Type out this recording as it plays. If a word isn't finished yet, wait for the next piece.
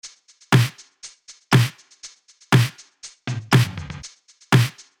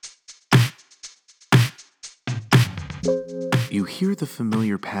You hear the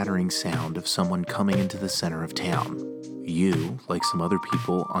familiar pattering sound of someone coming into the center of town. You, like some other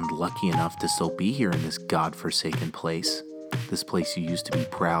people unlucky enough to still be here in this godforsaken place, this place you used to be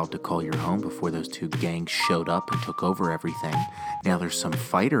proud to call your home before those two gangs showed up and took over everything. Now there's some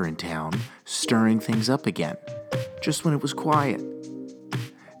fighter in town stirring things up again, just when it was quiet.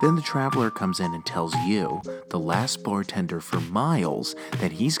 Then the traveler comes in and tells you, the last bartender for miles,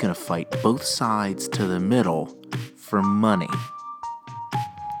 that he's going to fight both sides to the middle for money.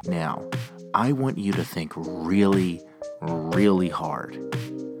 Now, I want you to think really, really hard.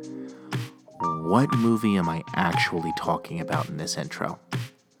 What movie am I actually talking about in this intro?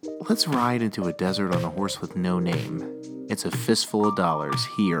 Let's ride into a desert on a horse with no name. It's a fistful of dollars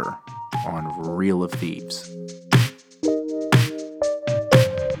here on Reel of Thieves.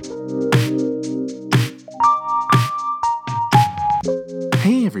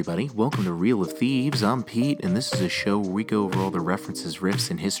 Hey everybody, welcome to Reel of Thieves. I'm Pete, and this is a show where we go over all the references,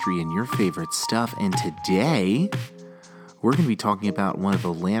 riffs, and history and your favorite stuff. And today, we're going to be talking about one of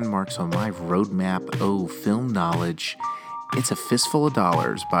the landmarks on my roadmap, film knowledge. It's A Fistful of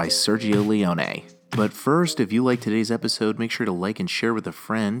Dollars by Sergio Leone. But first, if you like today's episode, make sure to like and share with a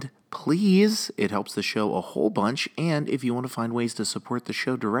friend. Please, it helps the show a whole bunch. And if you want to find ways to support the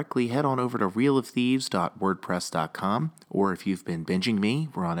show directly, head on over to reelofthieves.wordpress.com. Or if you've been binging me,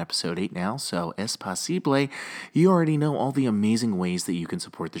 we're on episode 8 now, so es posible. You already know all the amazing ways that you can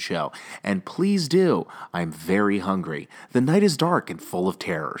support the show. And please do. I'm very hungry. The night is dark and full of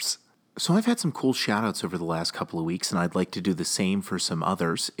terrors. So I've had some cool shout-outs over the last couple of weeks, and I'd like to do the same for some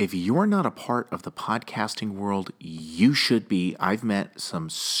others. If you're not a part of the podcasting world, you should be. I've met some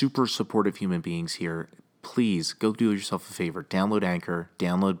super supportive human beings here. Please go do yourself a favor. Download Anchor,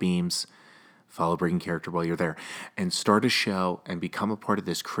 download Beams, follow Breaking Character while you're there, and start a show and become a part of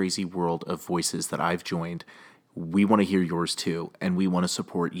this crazy world of voices that I've joined. We want to hear yours too, and we want to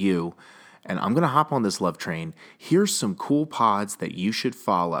support you. And I'm going to hop on this love train. Here's some cool pods that you should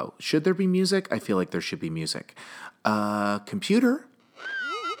follow. Should there be music? I feel like there should be music. Computer?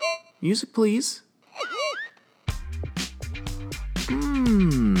 Music, please.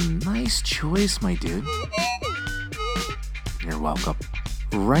 Nice choice, my dude. You're welcome.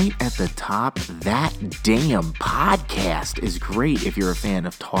 Right at the top, That Damn Podcast is great if you're a fan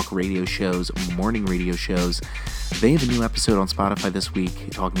of talk radio shows, morning radio shows. They have a new episode on Spotify this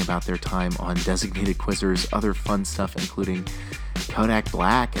week talking about their time on Designated Quizzers, other fun stuff, including Kodak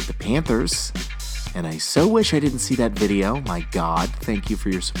Black and the Panthers. And I so wish I didn't see that video. My God, thank you for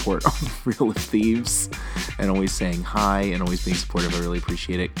your support on Reel of Thieves and always saying hi and always being supportive. I really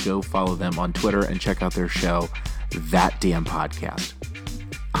appreciate it. Go follow them on Twitter and check out their show, That Damn Podcast.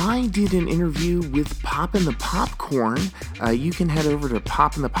 I did an interview with Poppin' the Popcorn. You can head over to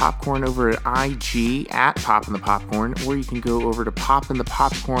Poppin' the Popcorn over at IG, at Poppin' the Popcorn, or you can go over to Poppin' the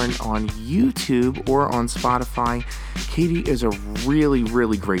Popcorn on YouTube or on Spotify. Katie is a really,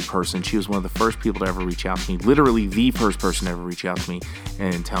 really great person. She was one of the first people to ever reach out to me, literally the first person to ever reach out to me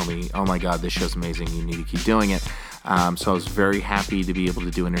and tell me, oh my God, this show's amazing. You need to keep doing it. So I was very happy to be able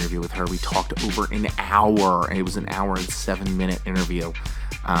to do an interview with her. We talked over an hour, and it was an hour and 7-minute interview.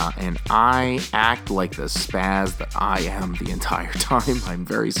 And I act like the spaz that I am the entire time. I'm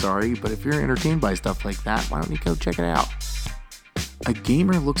very sorry, but if you're entertained by stuff like that, why don't you go check it out? A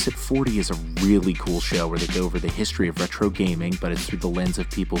Gamer Looks at 40 is a really cool show where they go over the history of retro gaming, but it's through the lens of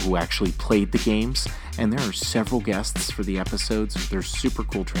people who actually played the games. And there are several guests for the episodes. There's super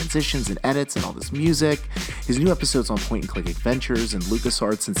cool transitions and edits and all this music. His new episode's on point-and-click adventures and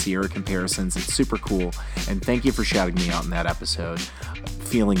LucasArts and Sierra comparisons. It's super cool. And thank you for shouting me out in that episode.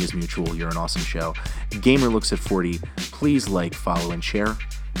 Feeling is mutual. You're an awesome show. Gamer Looks at 40. Please like, follow, and share.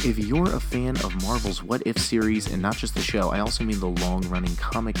 If you're a fan of Marvel's What If series, and not just the show, I also mean the long-running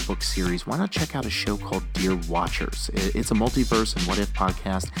comic book series, why not check out a show called Dear Watchers? It's a multiverse and what if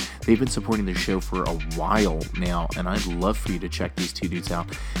podcast. They've been supporting their show for a while now, and I'd love for you to check these two dudes out.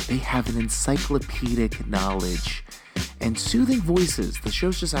 They have an encyclopedic knowledge and soothing voices. The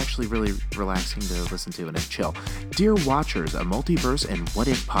show's just actually really relaxing to listen to and it's chill. Dear Watchers, a multiverse and what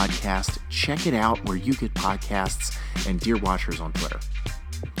if podcast. Check it out where you get podcasts, and Dear Watchers on Twitter.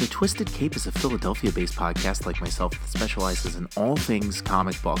 The Twisted Cape is a Philadelphia-based podcast like myself that specializes in all things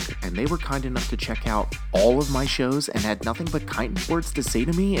comic book, and they were kind enough to check out all of my shows and had nothing but kind words to say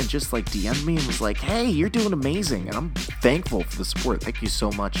to me and just DM'd me and was like, hey, you're doing amazing, and I'm thankful for the support. Thank you so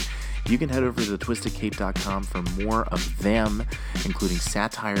much. You can head over to thetwistedcape.com for more of them, including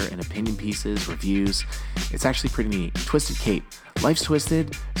satire and opinion pieces, reviews. It's actually pretty neat. Twisted Cape. Life's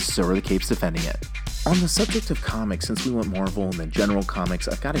twisted, so are the capes defending it. On the subject of comics, since we went Marvel and then general comics,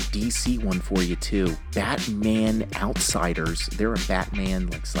 I've got a DC one for you too. Batman Outsiders. They're a Batman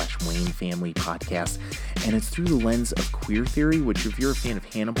slash Wayne family podcast, and it's through the lens of queer theory, which if you're a fan of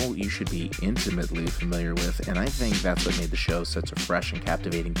Hannibal, you should be intimately familiar with, and I think that's what made the show such a fresh and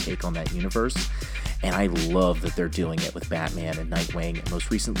captivating take on that universe. And I love that they're doing it with Batman and Nightwing, and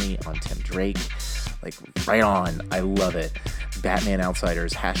most recently on Tim Drake. Right on. I love it. Batman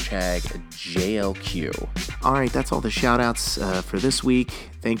Outsiders, hashtag JLQ. All right, that's all the shout-outs for this week.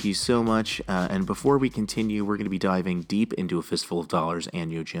 Thank you so much. And before we continue, we're going to be diving deep into A Fistful of Dollars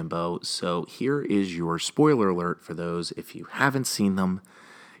and Yojimbo. So here is your spoiler alert for those. If you haven't seen them,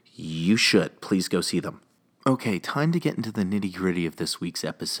 you should. Please go see them. Okay, time to get into the nitty-gritty of this week's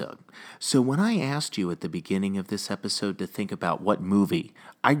episode. So when I asked you at the beginning of this episode to think about what movie,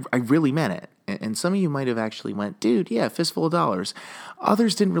 I really meant it. And some of you might have actually went, dude, yeah, Fistful of Dollars.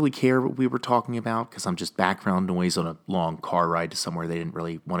 Others didn't really care what we were talking about because I'm just background noise on a long car ride to somewhere they didn't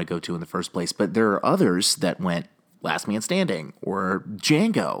really want to go to in the first place. But there are others that went Last Man Standing or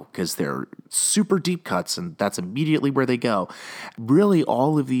Django because they're super deep cuts and that's immediately where they go. Really,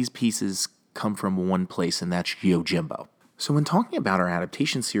 all of these pieces come from one place, and that's Yojimbo. So when talking about our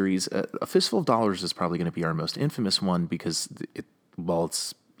adaptation series, A Fistful of Dollars is probably going to be our most infamous one because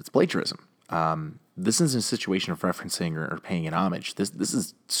it's plagiarism. This isn't a situation of referencing or paying an homage. This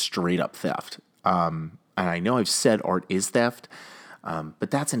is straight up theft. And I know I've said art is theft,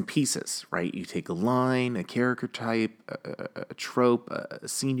 but that's in pieces, right? You take a line, a character type, a trope, a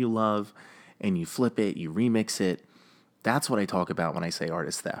scene you love, and you flip it, you remix it. That's what I talk about when I say art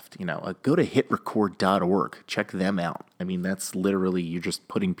is theft. Go to hitrecord.org. Check them out. I mean, that's literally, you're just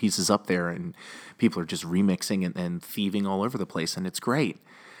putting pieces up there and people are just remixing and thieving all over the place, and it's great.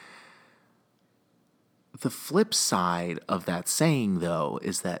 The flip side of that saying, though,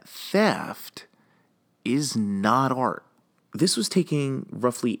 is that theft is not art. This was taking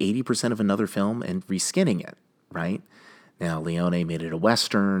roughly 80% of another film and reskinning it, right? Now, Leone made it a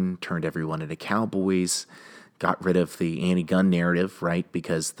Western, turned everyone into cowboys, got rid of the anti-gun narrative, right?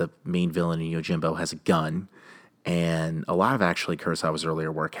 Because the main villain in Yojimbo has a gun. And a lot of actually Kurosawa's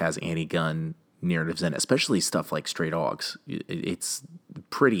earlier work has anti-gun narratives in it, especially stuff like Stray Dogs. It's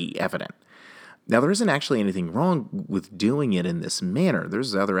pretty evident. Now, there isn't actually anything wrong with doing it in this manner.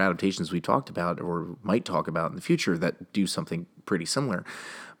 There's other adaptations we talked about or might talk about in the future that do something pretty similar.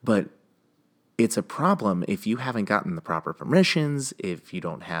 But it's a problem if you haven't gotten the proper permissions, if you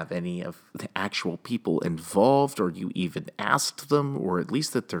don't have any of the actual people involved, or you even asked them, or at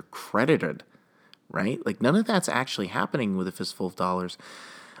least that they're credited, right? None of that's actually happening with A Fistful of Dollars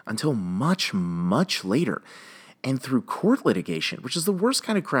until much, much later. And through court litigation, which is the worst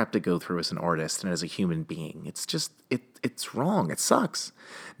kind of crap to go through as an artist and as a human being. It's just, it's wrong. It sucks.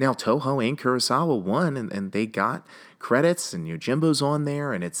 Now, Toho and Kurosawa won, and they got credits, and Yojimbo's on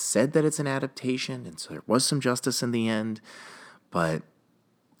there, and it's said that it's an adaptation, and so there was some justice in the end, but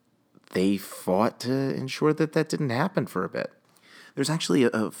they fought to ensure that that didn't happen for a bit. There's actually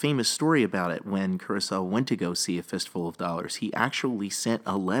a famous story about it. When Kurosawa went to go see A Fistful of Dollars, he actually sent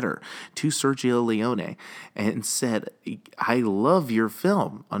a letter to Sergio Leone and said, I love your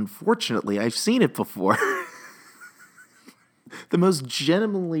film. Unfortunately, I've seen it before. The most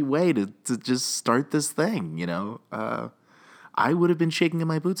gentlemanly way to just start this thing, I would have been shaking in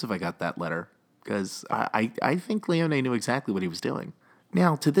my boots if I got that letter, because I think Leone knew exactly what he was doing.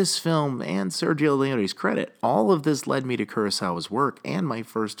 Now, to this film and Sergio Leone's credit, all of this led me to Kurosawa's work and my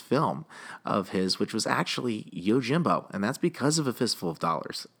first film of his, which was actually Yojimbo, and that's because of A Fistful of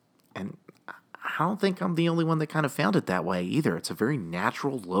Dollars. And I don't think I'm the only one that kind of found it that way either. It's a very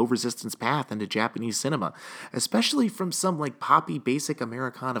natural, low-resistance path into Japanese cinema, especially from some poppy, basic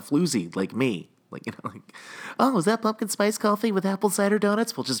Americana floozy like me. Oh, is that pumpkin spice coffee with apple cider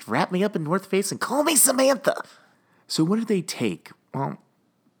donuts? Well, just wrap me up in North Face and call me Samantha. So what did they take? Well,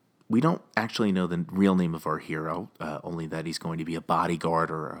 we don't actually know the real name of our hero, only that he's going to be a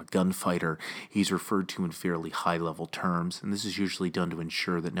bodyguard or a gunfighter. He's referred to in fairly high-level terms, and this is usually done to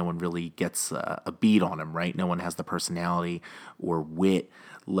ensure that no one really gets a beat on him, right? No one has the personality or wit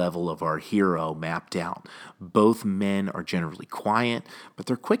level of our hero mapped out. Both men are generally quiet, but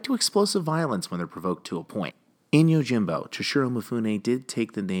they're quick to explosive violence when they're provoked to a point. In Yojimbo, Toshiro Mifune did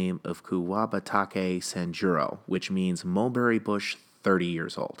take the name of Kuwabatake Sanjuro, which means mulberry bush 30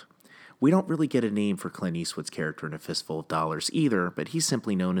 years old. We don't really get a name for Clint Eastwood's character in A Fistful of Dollars either, but he's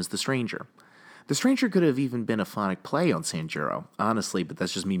simply known as the Stranger. The Stranger could have even been a phonic play on Sanjuro, honestly, but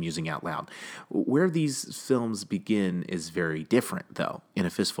that's just me musing out loud. Where these films begin is very different, though. In A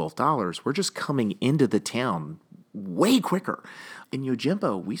Fistful of Dollars, we're just coming into the town way quicker. In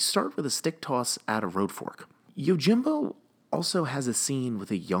Yojimbo, we start with a stick toss at a road fork. Yojimbo also has a scene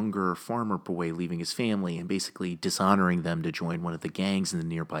with a younger farmer boy leaving his family and basically dishonoring them to join one of the gangs in the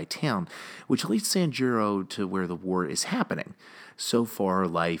nearby town, which leads Sanjuro to where the war is happening. So far,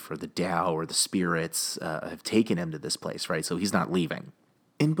 life or the Tao or the spirits have taken him to this place, right? So he's not leaving.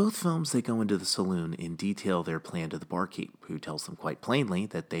 In both films, they go into the saloon and detail their plan to the barkeep, who tells them quite plainly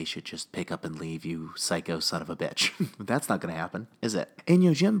that they should just pick up and leave, you psycho son of a bitch. That's not going to happen, is it? In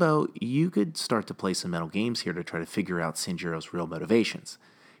Yojimbo, you could start to play some mental games here to try to figure out Sanjuro's real motivations.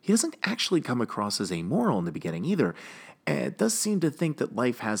 He doesn't actually come across as amoral in the beginning either. It does seem to think that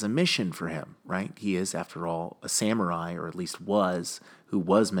life has a mission for him, right? He is, after all, a samurai, or at least was, who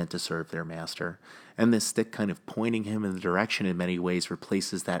was meant to serve their master. And this stick kind of pointing him in the direction in many ways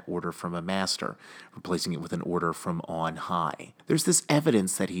replaces that order from a master, replacing it with an order from on high. There's this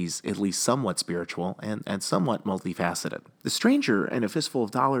evidence that he's at least somewhat spiritual and somewhat multifaceted. The stranger in A Fistful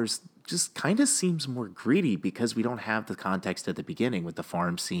of Dollars just kind of seems more greedy because we don't have the context at the beginning with the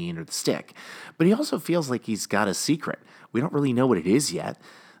farm scene or the stick. But he also feels like he's got a secret. We don't really know what it is yet.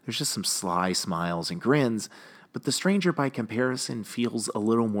 There's just some sly smiles and grins. But the stranger, by comparison, feels a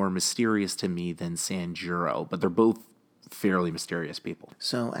little more mysterious to me than Sanjuro, but they're both fairly mysterious people.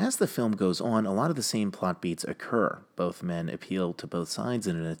 So as the film goes on, a lot of the same plot beats occur. Both men appeal to both sides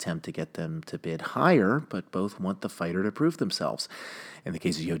in an attempt to get them to bid higher, but both want the fighter to prove themselves. In the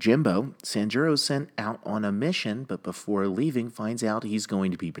case of Yojimbo, Sanjuro's sent out on a mission, but before leaving finds out he's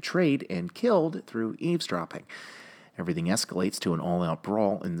going to be betrayed and killed through eavesdropping. Everything escalates to an all-out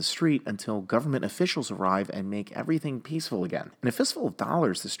brawl in the street until government officials arrive and make everything peaceful again. In A Fistful of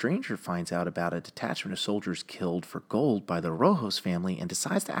Dollars, the stranger finds out about a detachment of soldiers killed for gold by the Rojos family and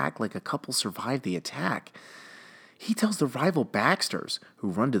decides to act like a couple survived the attack. He tells the rival Baxters, who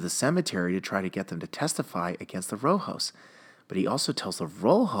run to the cemetery to try to get them to testify against the Rojos. But he also tells the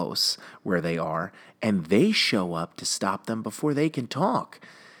Rojos where they are, and they show up to stop them before they can talk.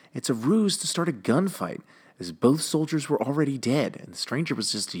 It's a ruse to start a gunfight, as both soldiers were already dead, and the stranger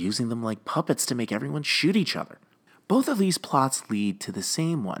was just using them like puppets to make everyone shoot each other. Both of these plots lead to the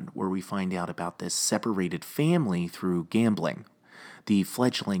same one, where we find out about this separated family through gambling. The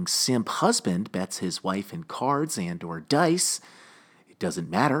fledgling simp husband bets his wife in cards and or dice. It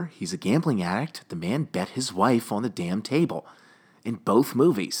doesn't matter, he's a gambling addict. The man bet his wife on the damn table. In both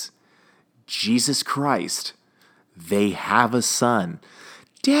movies. Jesus Christ. They have a son.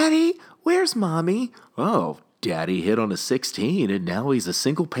 Daddy, where's Mommy? Oh, Daddy hit on a 16 and now he's a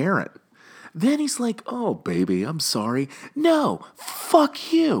single parent. Then he's like, oh, baby, I'm sorry. No,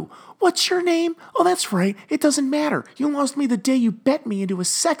 fuck you. What's your name? Oh, that's right. It doesn't matter. You lost me the day you bet me into a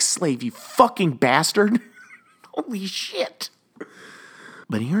sex slave, you fucking bastard. Holy shit.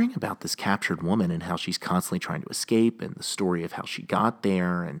 But hearing about this captured woman and how she's constantly trying to escape and the story of how she got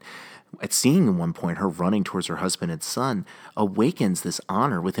there and at seeing at one point her running towards her husband and son awakens this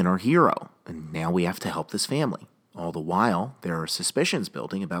honor within our hero. And now we have to help this family. All the while, there are suspicions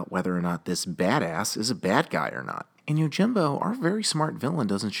building about whether or not this badass is a bad guy or not. In Yojimbo, our very smart villain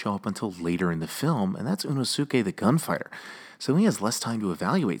doesn't show up until later in the film, and that's Unosuke the gunfighter. So he has less time to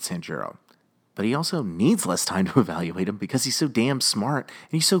evaluate Sanjuro. But he also needs less time to evaluate him because he's so damn smart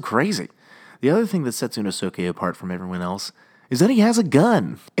and he's so crazy. The other thing that sets Unosuke apart from everyone else is that he has a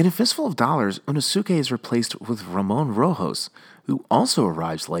gun. In A Fistful of Dollars, Unosuke is replaced with Ramon Rojos, who also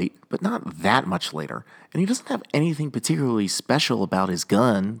arrives late, but not that much later. And he doesn't have anything particularly special about his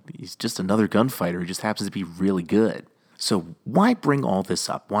gun. He's just another gunfighter who just happens to be really good. So why bring all this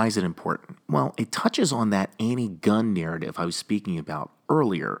up? Why is it important? Well, it touches on that anti-gun narrative I was speaking about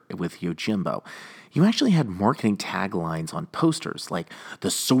earlier with Yojimbo. You actually had marketing taglines on posters like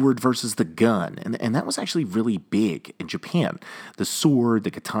the sword versus the gun, and that was actually really big in Japan. The sword,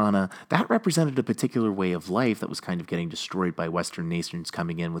 the katana, that represented a particular way of life that was kind of getting destroyed by Western nations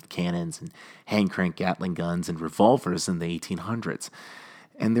coming in with cannons and hand-crank Gatling guns and revolvers in the 1800s.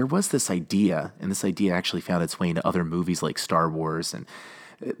 And there was this idea, and this idea actually found its way into other movies like Star Wars, and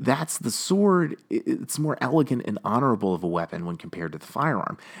that's the sword. It's more elegant and honorable of a weapon when compared to the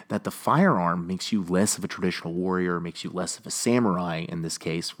firearm. That the firearm makes you less of a traditional warrior, makes you less of a samurai in this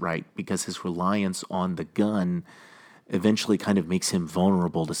case, right? Because his reliance on the gun eventually kind of makes him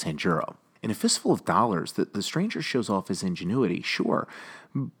vulnerable to Sanjuro. In A Fistful of Dollars, the stranger shows off his ingenuity, sure,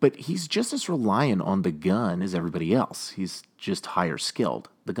 but he's just as reliant on the gun as everybody else. He's just higher skilled.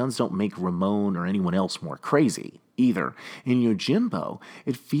 The guns don't make Ramon or anyone else more crazy, either. In Yojimbo,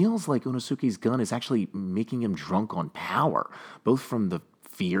 it feels like Unosuke's gun is actually making him drunk on power, both from the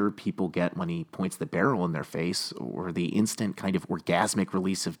fear people get when he points the barrel in their face, or the instant kind of orgasmic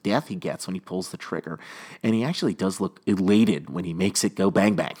release of death he gets when he pulls the trigger. And he actually does look elated when he makes it go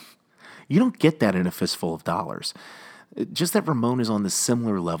bang bang. You don't get that in A Fistful of Dollars. Just that Ramon is on the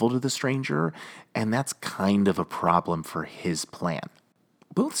similar level to the stranger, and that's kind of a problem for his plan.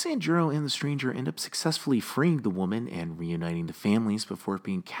 Both Sanjuro and the stranger end up successfully freeing the woman and reuniting the families before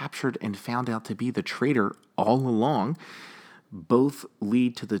being captured and found out to be the traitor all along. Both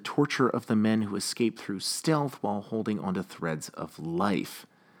lead to the torture of the men who escape through stealth while holding onto threads of life.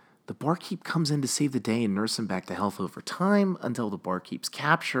 The barkeep comes in to save the day and nurse him back to health over time until the barkeep's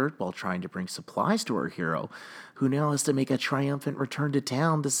captured while trying to bring supplies to our hero, who now has to make a triumphant return to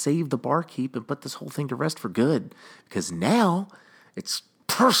town to save the barkeep and put this whole thing to rest for good. Because now it's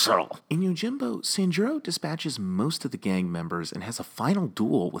personal. In Yojimbo, Sanjuro dispatches most of the gang members and has a final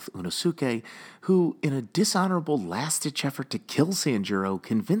duel with Unosuke, who, in a dishonorable last-ditch effort to kill Sanjuro,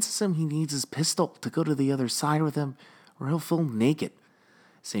 convinces him he needs his pistol to go to the other side with him, or he'll fall naked.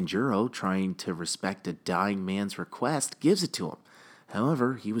 Sanjuro, trying to respect a dying man's request, gives it to him.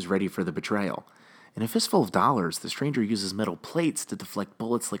 However, he was ready for the betrayal. In A Fistful of Dollars, the stranger uses metal plates to deflect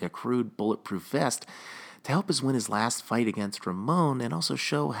bullets like a crude bulletproof vest to help us win his last fight against Ramon and also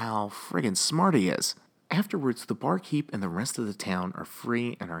show how friggin' smart he is. Afterwards, the barkeep and the rest of the town are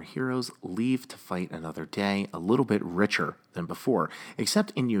free and our heroes leave to fight another day, a little bit richer than before.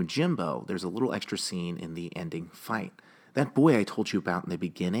 Except in Yojimbo, there's a little extra scene in the ending fight. That boy I told you about in the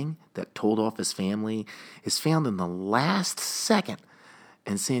beginning that told off his family is found in the last second,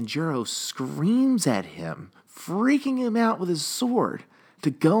 and Sanjuro screams at him, freaking him out with his sword, to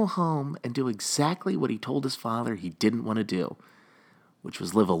go home and do exactly what he told his father he didn't want to do, which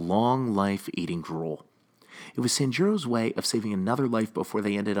was live a long life eating gruel. It was Sanjuro's way of saving another life before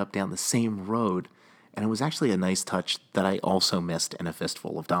they ended up down the same road, and it was actually a nice touch that I also missed in A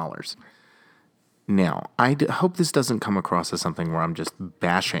Fistful of Dollars. Now, I hope this doesn't come across as something where I'm just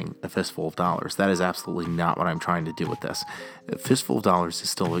bashing A Fistful of Dollars. That is absolutely not what I'm trying to do with this. A Fistful of Dollars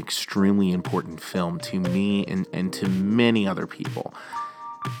is still an extremely important film to me and to many other people.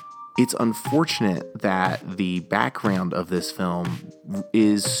 It's unfortunate that the background of this film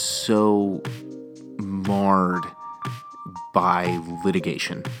is so marred by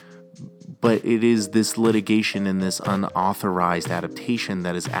litigation. But it is this litigation and this unauthorized adaptation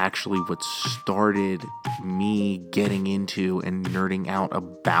that is actually what started me getting into and nerding out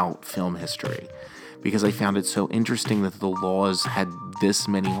about film history. Because I found it so interesting that the laws had this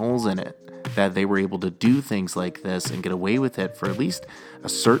many holes in it, that they were able to do things like this and get away with it for at least a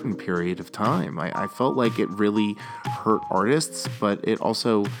certain period of time. I felt like it really hurt artists, but it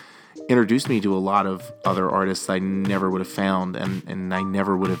also introduced me to a lot of other artists I never would have found, and I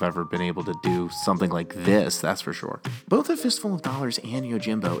never would have ever been able to do something like this, that's for sure. Both A Fistful of Dollars and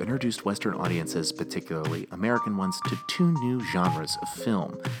Yojimbo introduced Western audiences, particularly American ones, to two new genres of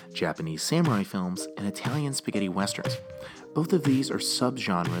film: Japanese samurai films and Italian spaghetti westerns. Both of these are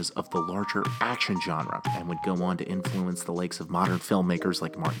subgenres of the larger action genre and would go on to influence the likes of modern filmmakers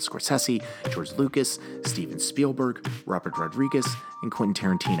like Martin Scorsese, George Lucas, Steven Spielberg, Robert Rodriguez, and Quentin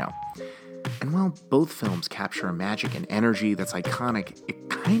Tarantino. And while both films capture a magic and energy that's iconic, it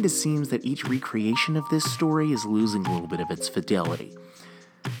kind of seems that each recreation of this story is losing a little bit of its fidelity.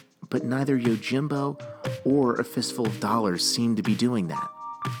 But neither Yojimbo or A Fistful of Dollars seem to be doing that.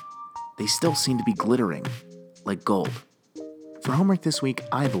 They still seem to be glittering like gold. For homework this week,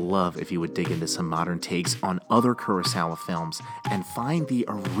 I'd love if you would dig into some modern takes on other Kurosawa films and find the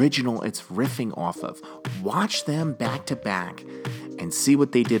original it's riffing off of. Watch them back to back and see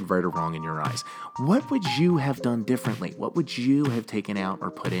what they did right or wrong in your eyes. What would you have done differently? What would you have taken out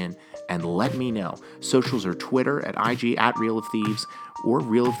or put in? And let me know. Socials are Twitter at IG at Reel of Thieves or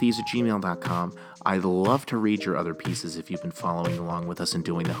reelofthieves@gmail.com. I'd love to read your other pieces if you've been following along with us and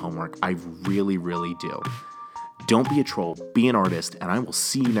doing the homework. I really, really do. Don't be a troll, be an artist, and I will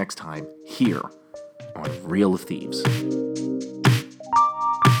see you next time here on Reel of Thieves.